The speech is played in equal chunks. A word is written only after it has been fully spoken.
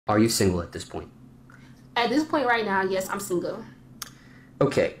Are you single at this point? At this point right now, yes, I'm single.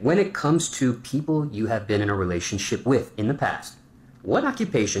 Okay, when it comes to people you have been in a relationship with in the past, what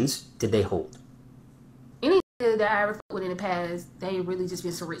occupations did they hold? Any that I ever fucked with in the past, they really just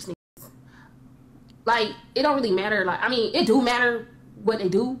been some rich niggas. Like, it don't really matter. Like, I mean, it do matter what they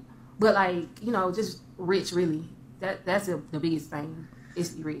do, but like, you know, just rich, really. That's the biggest thing,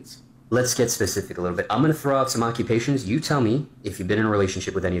 is to be rich. Let's get specific a little bit. I'm going to throw out some occupations. You tell me if you've been in a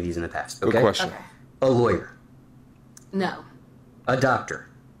relationship with any of these in the past. Okay? Good question. Okay. A lawyer. No. A doctor.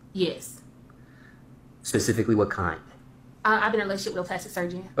 Yes. Specifically what kind? I've been in a relationship with a plastic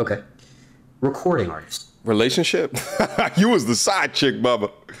surgeon. Okay. Recording artist. Relationship? You was the side chick,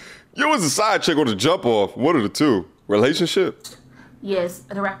 Bubba. You was the side chick or the jump off. What are the two? Relationship? Yes,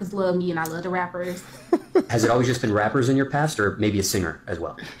 the rappers love me and I love the rappers. Has it always just been rappers in your past, or maybe a singer as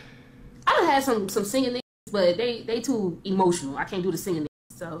well? I done had some singing niggas, but they too emotional. I can't do the singing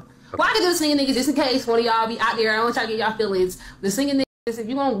niggas. So, okay. Well, I can do the singing niggas just in case one of y'all be out there. I don't want y'all to get y'all feelings. The singing niggas, if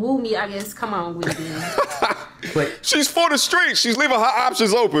you gonna woo me, I guess, come on with it. But she's for the streets. She's leaving her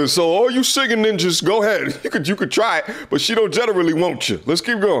options open. So all you singing ninjas, go ahead. You could try it, but she don't generally want you. Let's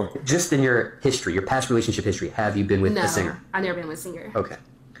keep going. Just in your history, your past relationship history, have you been with a singer? No, I've never been with a singer. Okay.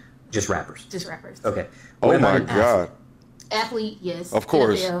 Just rappers? Just rappers. Okay. Oh my God. Athlete, yes. Of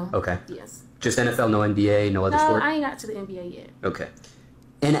course. NFL, okay. Yes. Just NFL, no NBA, no other sport? No, I ain't got to the NBA yet. Okay.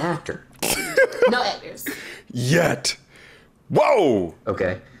 An actor? No actors. Yet. Whoa.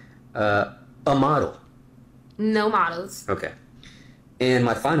 Okay. A model? No models. Okay. And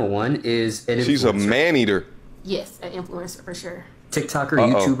my final one is an influencer. She's a man-eater. Yes, an influencer for sure. TikToker,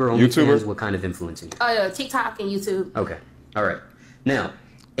 YouTuber, OnlyFans, what kind of influencing you? Oh, yeah, TikTok and YouTube. Okay. All right. Now,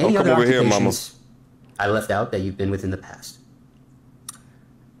 any other occupations I left out that you've been with in the past?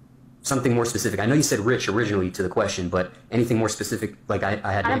 Something more specific. I know you said rich originally to the question, but anything more specific? Like I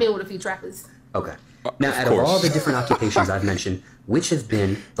had. I've been with a few trappers. Okay. Now, out of all the different occupations I've mentioned, which has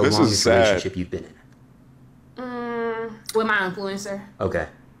been the longest relationship you've been in? With my influencer. Okay.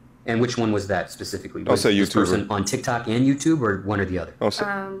 And which one was that specifically? I'll say this YouTuber. person on TikTok and YouTube, or one or the other?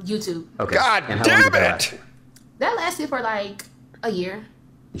 YouTube. Okay. God and how long damn did that it! last for? That lasted for like a year.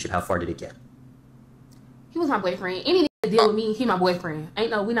 How far did it get? He was my boyfriend. Any nigga deal with me, he my boyfriend.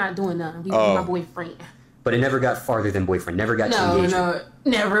 We're not doing nothing. We my boyfriend. But it never got farther than boyfriend. Never got to engagement. No,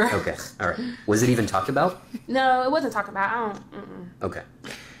 never. Okay. All right. Was it even talked about? No, it wasn't talked about. Okay.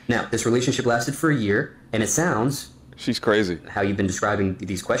 Now, this relationship lasted for a year, and it sounds... She's crazy. How you've been describing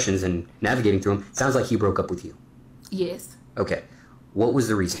these questions and navigating through them. Sounds like he broke up with you. Yes. Okay. What was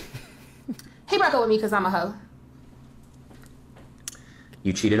the reason? He broke up with me because I'm a hoe.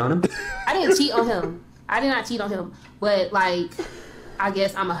 You cheated on him? I didn't cheat on him. I did not cheat on him. But, like, I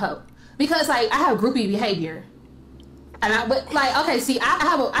guess I'm a hoe. Because, like, I have groupie behavior. And okay, see,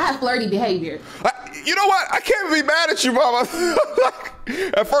 I have flirty behavior. You know what? I can't be mad at you, Mama.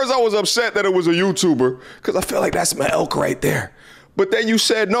 At first, I was upset that it was a YouTuber because I feel like that's my elk right there. But then you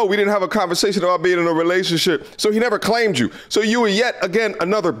said, no, we didn't have a conversation about being in a relationship. So he never claimed you. So you were yet again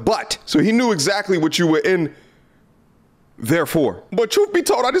another butt. So he knew exactly what you were in there for. But truth be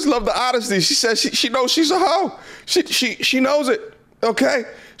told, I just love the honesty. She says she knows she's a hoe. She knows it. Okay?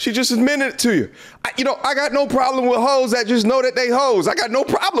 She just admitted it to you. I got no problem with hoes that just know that they hoes. I got no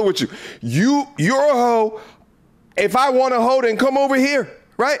problem with you. You're a hoe. If I want a hoe, then come over here,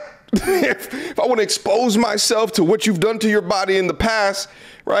 right? if I want to expose myself to what you've done to your body in the past,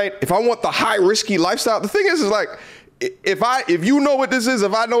 right? If I want the high risky lifestyle, the thing is like, if you know what this is,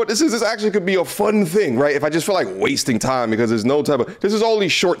 if I know what this is, this actually could be a fun thing, right? If I just feel like wasting time because there's no type of, this is only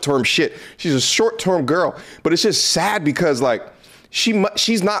short-term shit. She's a short-term girl, but it's just sad because like,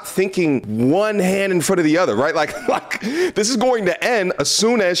 she's not thinking one hand in front of the other, right? Like this is going to end as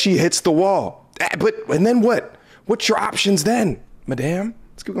soon as she hits the wall. And then what? What's your options then, madame?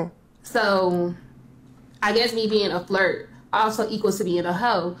 Let's keep going. So, I guess me being a flirt also equals to being a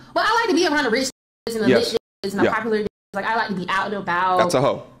hoe. Well, I like to be around the rich and the lit and the popular. Like, I like to be out and about. That's a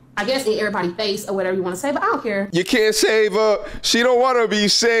hoe. I guess in everybody's face or whatever you want to say, but I don't care. You can't save her. She don't want to be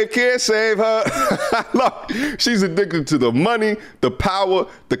saved. Can't save her. Look, she's addicted to the money, the power,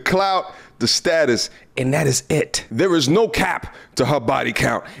 the clout, the status, and that is it. There is no cap to her body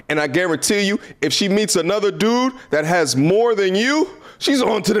count. And I guarantee you, if she meets another dude that has more than you, she's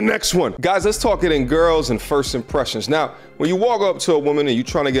on to the next one. Guys, let's talk it in girls and first impressions. Now, when you walk up to a woman and you're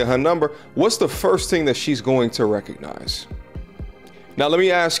trying to get her number, what's the first thing that she's going to recognize? Now, let me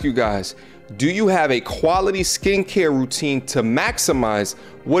ask you guys, Do you have a quality skincare routine to maximize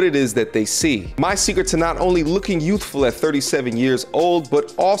what it is that they see? My secret to not only looking youthful at 37 years old,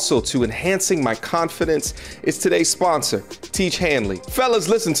 but also to enhancing my confidence is today's sponsor, Tiege Hanley. Fellas,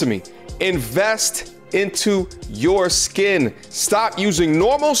 listen to me. Invest into your skin. Stop using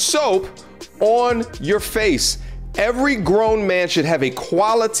normal soap on your face. Every grown man should have a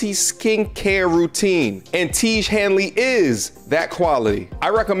quality skincare routine, and Tiege Hanley is that quality. I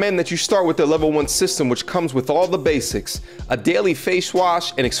recommend that you start with the level 1 system, which comes with all the basics: a daily face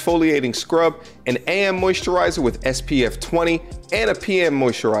wash, an exfoliating scrub, an AM moisturizer with SPF 20, and a PM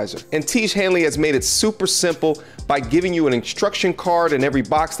moisturizer. And Tiege Hanley has made it super simple by giving you an instruction card in every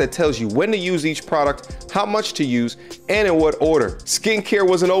box that tells you when to use each product, how much to use, and in what order. Skincare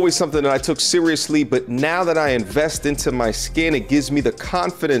wasn't always something that I took seriously, but now that I invest into my skin, it gives me the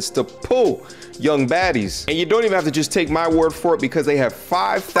confidence to pull young baddies. And you don't even have to just take my word for it, because they have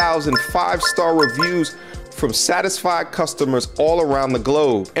 5,000 5-star reviews from satisfied customers all around the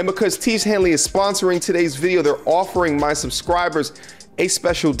globe. And because Tiege Hanley is sponsoring today's video, they're offering my subscribers a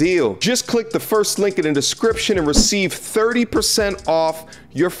special deal. Just click the first link in the description and receive 30% off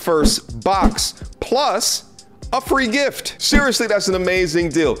your first box, plus a free gift. Seriously, that's an amazing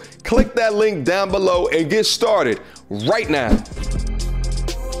deal. Click that link down below and get started right now.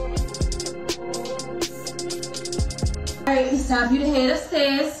 All right, it's time for you to head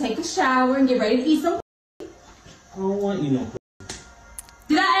upstairs, take a shower, and get ready to eat some. I don't want you no.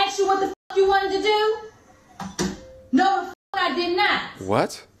 Did I ask you what the f you wanted to do? No, the f I did not.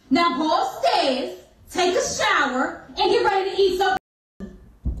 What? Now go upstairs, take a shower, and get ready to eat some.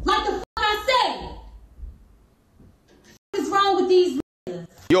 Like the f I said. What is wrong with these niggas?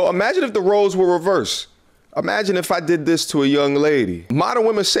 Yo, imagine if the roles were reversed. Imagine if I did this to a young lady. Modern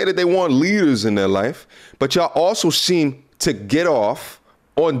women say that they want leaders in their life, but y'all also seem to get off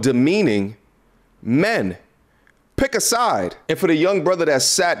on demeaning men. Pick a side. And for the young brother that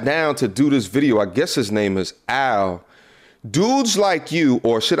sat down to do this video, I guess his name is Al. Dudes like you,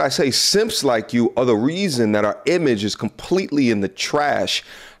 or should I say simps like you, are the reason that our image is completely in the trash.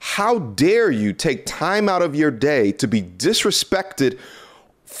 How dare you take time out of your day to be disrespected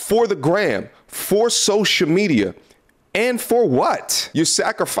for the gram, for social media, and for what? You're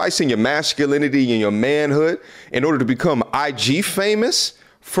sacrificing your masculinity and your manhood in order to become IG famous?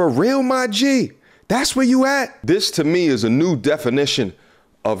 For real, my G? That's where you at? This to me is a new definition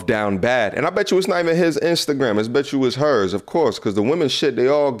of down bad. And I bet you it's not even his Instagram. I bet you it's hers, of course, because the women shit, they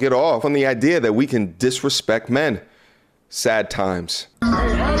all get off on the idea that we can disrespect men. Sad times. We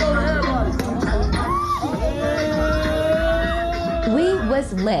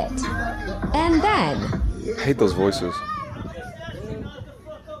was lit. And then I hate those voices.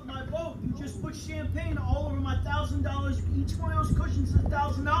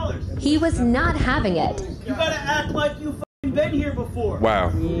 he was not having it. You gotta act like you f***ing been here before. Wow.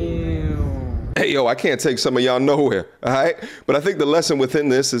 Hey, yo, I can't take some of y'all nowhere, all right? But I think the lesson within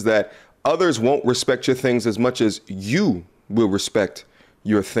this is that others won't respect your things as much as you will respect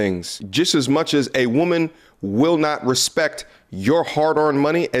your things. Just as much as a woman will not respect your hard-earned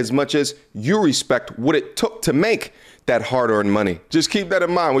money as much as you respect what it took to make that hard-earned money. Just keep that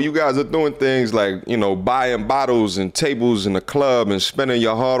in mind when you guys are doing things like, you know, buying bottles and tables in the club and spending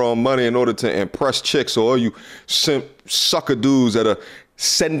your hard-earned money in order to impress chicks, or you simp sucker dudes that are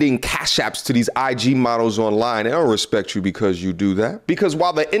sending Cashapps to these IG models online. They don't respect you because you do that. Because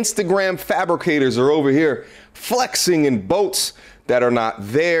while the Instagram fabricators are over here flexing in boats that are not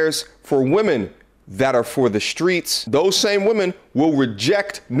theirs for women that are for the streets, those same women will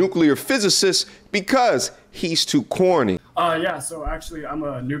reject nuclear physicists because he's too corny. Yeah, so actually I'm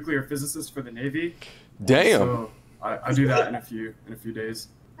a nuclear physicist for the Navy. Damn. So I do that in a few days.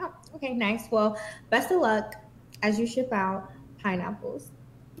 Oh, okay, nice. Well, best of luck as you ship out pineapples.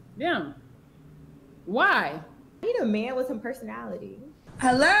 Damn. Why? I need a man with some personality.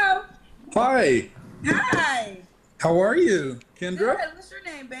 Hello. Hi. Hi. How are you, Kendra? Good. What's your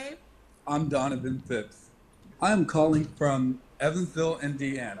name, babe? I'm Donovan Phipps. I am calling from Evansville,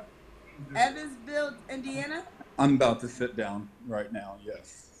 Indiana. Evansville, Indiana? I'm about to sit down right now,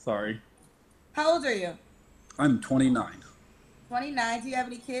 yes. Sorry. How old are you? I'm 29. 29. Do you have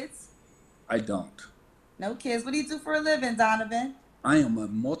any kids? I don't. No kids. What do you do for a living, Donovan? I am a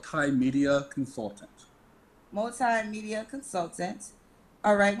multimedia consultant. Multimedia consultant.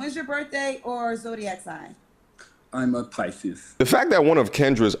 All right. When's your birthday or zodiac sign? I'm a Pisces. The fact that one of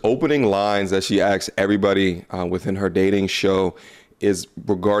Kendra's opening lines that she asks everybody within her dating show is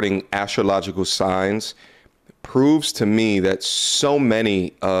regarding astrological signs proves to me that so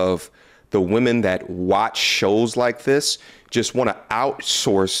many of the women that watch shows like this just want to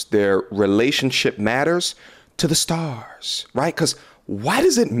outsource their relationship matters to the stars, right? Because why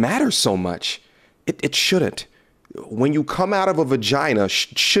does it matter so much? It shouldn't. When you come out of a vagina,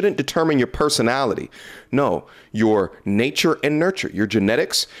 shouldn't determine your personality. No, your nature and nurture, your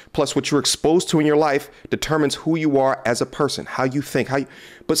genetics, plus what you're exposed to in your life determines who you are as a person, how you think,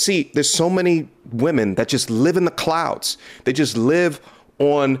 but see, there's so many women that just live in the clouds. They just live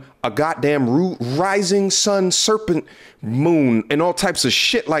on a goddamn rising sun, serpent moon, and all types of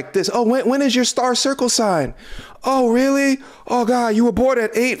shit like this. Oh, when is your star circle sign? Oh, really? Oh, God, you were born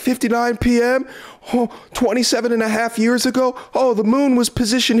at 8:59 p.m.? Oh, 27 and a half years ago? Oh, the moon was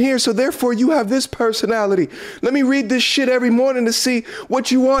positioned here, so therefore you have this personality. Let me read this shit every morning to see what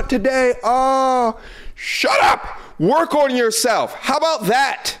you want today. Oh, shut up. Work on yourself. How about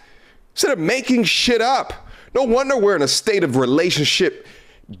that? Instead of making shit up. No wonder we're in a state of relationship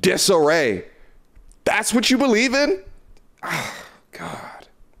disarray. That's what you believe in? Oh, God.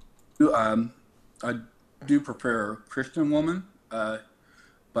 I do prefer a Christian woman, but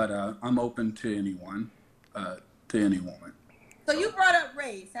I'm open to anyone, to any woman. So you brought up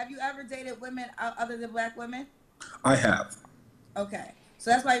race. Have you ever dated women other than black women? I have. Okay.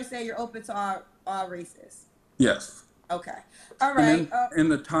 So that's why you say you're open to all races. Yes. Okay. All right. In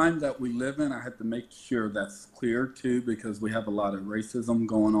the time that we live in, I have to make sure that's clear too, because we have a lot of racism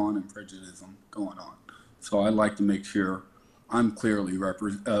going on and prejudice going on. So I like to make sure I'm clearly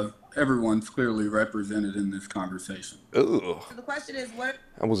everyone's clearly represented in this conversation. Ooh. So the question is, what?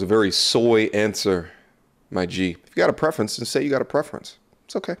 That was a very soy answer, my G. If you got a preference, then say you got a preference.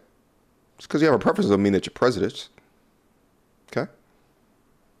 It's okay. Just because you have a preference doesn't mean that you're prejudiced. Okay?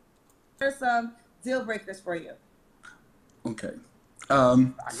 What are some deal breakers for you? Okay.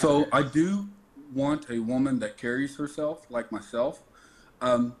 So I do want a woman that carries herself like myself,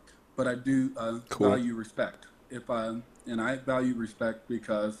 but I do value respect. And I value respect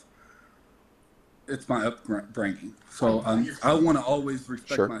because it's my upbringing. So I want to always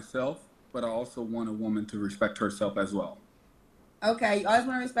respect myself, but I also want a woman to respect herself as well. Okay, you always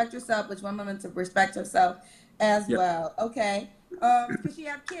want to respect yourself, but you want a woman to respect herself as well. Okay. Could she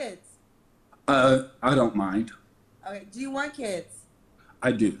have kids? I don't mind. Okay. Do you want kids?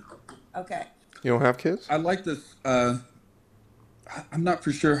 I do. Okay. You don't have kids? I like this. I'm not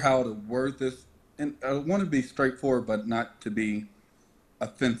for sure how to word this, and I want to be straightforward, but not to be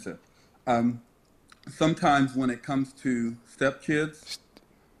offensive. Sometimes when it comes to stepkids,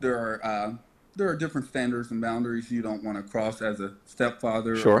 there are different standards and boundaries you don't want to cross as a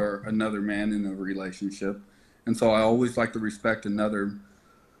stepfather or another man in a relationship, and so I always like to respect another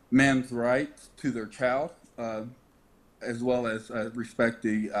man's rights to their child. As well as respect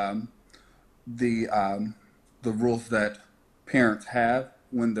the rules that parents have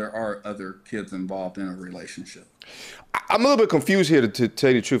when there are other kids involved in a relationship. I'm a little bit confused here to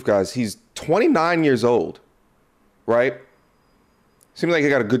tell you the truth, guys. He's 29 years old, right? Seems like he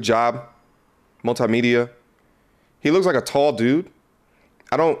got a good job, multimedia. He looks like a tall dude.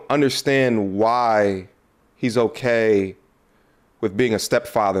 I don't understand why he's okay with being a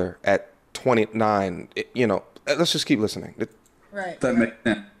stepfather at 29, Let's just keep listening. Right. That makes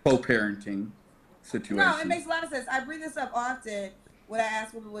sense. Co-parenting situation. No, it makes a lot of sense. I bring this up often when I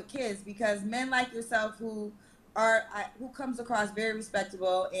ask women with kids because men like yourself who comes across very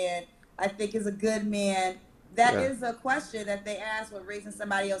respectable and I think is a good man, that is a question that they ask when raising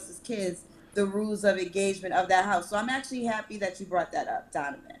somebody else's kids, the rules of engagement of that house. So I'm actually happy that you brought that up,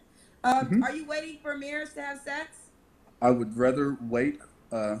 Donovan. Are you waiting for marriage to have sex? I would rather wait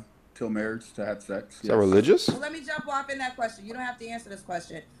till marriage to have sex. Is that religious? Well, let me jump off in that question. You don't have to answer this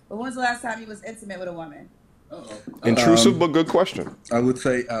question. But when's the last time you was intimate with a woman? Intrusive, but good question. I would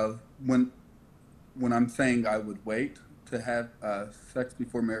say when I'm saying I would wait to have sex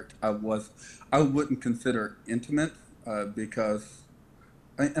before marriage, I wouldn't consider intimate because,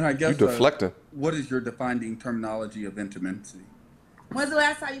 and I guess you're deflecting. What is your defining terminology of intimacy? When's the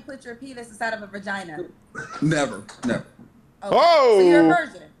last time you put your penis inside of a vagina? Never. Okay. Oh! So you're a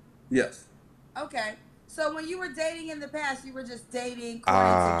virgin? Yes. Okay. So when you were dating in the past, you were just dating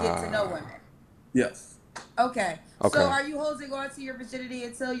to get to know women? Yes. Okay. So are you holding on to your virginity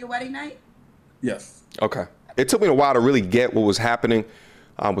until your wedding night? Yes. Okay. It took me a while to really get what was happening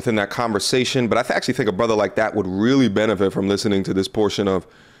within that conversation, but I actually think a brother like that would really benefit from listening to this portion of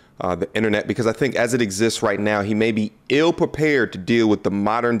the internet, because I think as it exists right now, he may be ill prepared to deal with the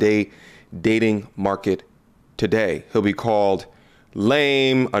modern day dating market today. He'll be called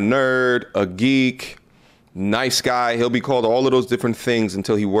lame, a nerd, a geek, nice guy. He'll be called all of those different things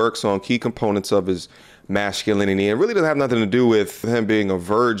until he works on key components of his masculinity. It really doesn't have nothing to do with him being a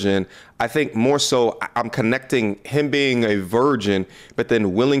virgin. I think more so I'm connecting him being a virgin, but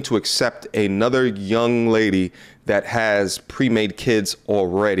then willing to accept another young lady that has pre-made kids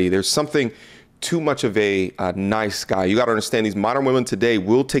already. There's something too much of a nice guy. You got to understand, these modern women today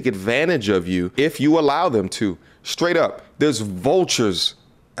will take advantage of you if you allow them to. Straight up, there's vultures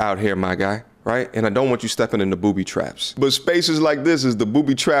out here, my guy, right? And I don't want you stepping into booby traps. But spaces like this is the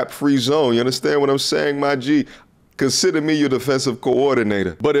booby trap free zone. You understand what I'm saying, my G? Consider me your defensive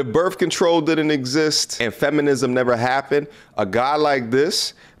coordinator. But if birth control didn't exist and feminism never happened, a guy like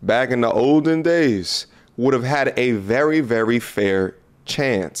this, back in the olden days, would have had a very, very fair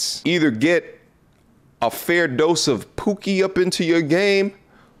chance. Either get a fair dose of Pookie up into your game,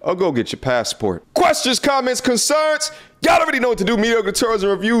 or go get your passport. Questions, comments, concerns? Y'all already know what to do. Mediocre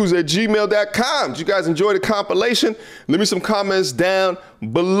tourism reviews at gmail.com. Did you guys enjoy the compilation? Leave me some comments down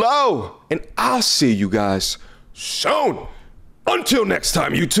below, and I'll see you guys soon. Until next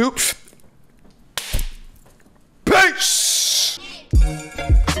time, YouTube.